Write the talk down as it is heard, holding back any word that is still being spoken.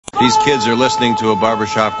These kids are listening to a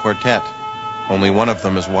barbershop quartet. Only one of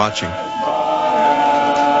them is watching.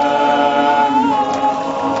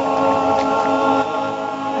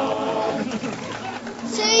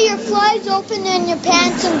 Say your flies open in your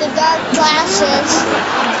pants and the dark glasses.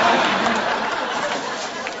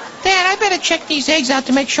 Dad, I better check these eggs out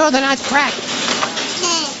to make sure they're not cracked.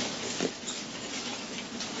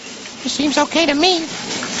 It seems okay to me.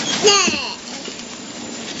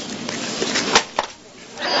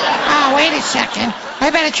 Oh, wait a second. I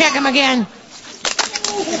better check them again.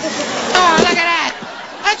 Oh, look at that.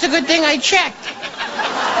 That's a good thing I checked.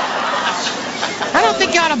 I don't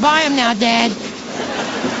think you ought to buy them now, Dad.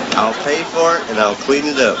 I'll pay for it and I'll clean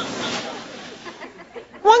it up.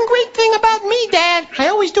 One great thing about me, Dad, I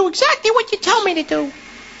always do exactly what you tell me to do.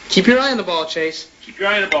 Keep your eye on the ball, Chase. Keep your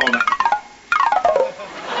eye on the ball now.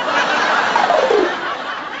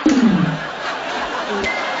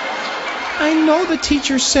 I know the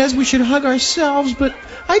teacher says we should hug ourselves, but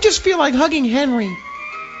I just feel like hugging Henry.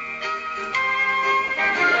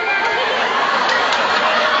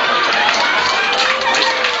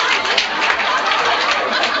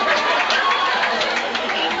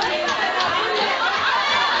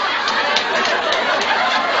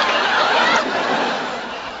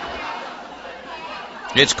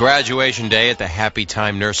 It's graduation day at the Happy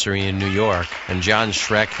Time Nursery in New York, and John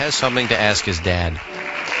Schreck has something to ask his dad.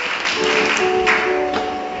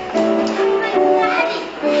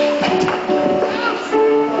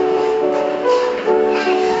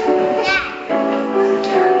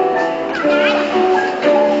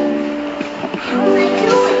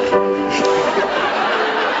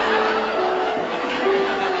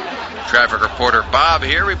 Traffic reporter Bob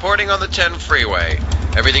here, reporting on the 10 freeway.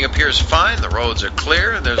 Everything appears fine, the roads are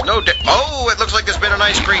clear, and there's no oh, it looks like there's been an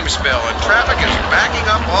ice cream spill, and traffic is backing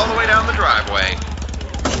up all the way down the driveway.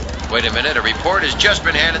 Wait a minute, a report has just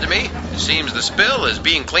been handed to me. It seems the spill is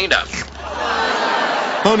being cleaned up.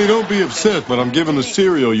 Honey, don't be upset, but I'm giving the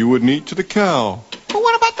cereal you wouldn't eat to the cow. But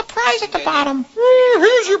what about the prize at the bottom?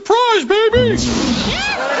 Here's your prize, baby!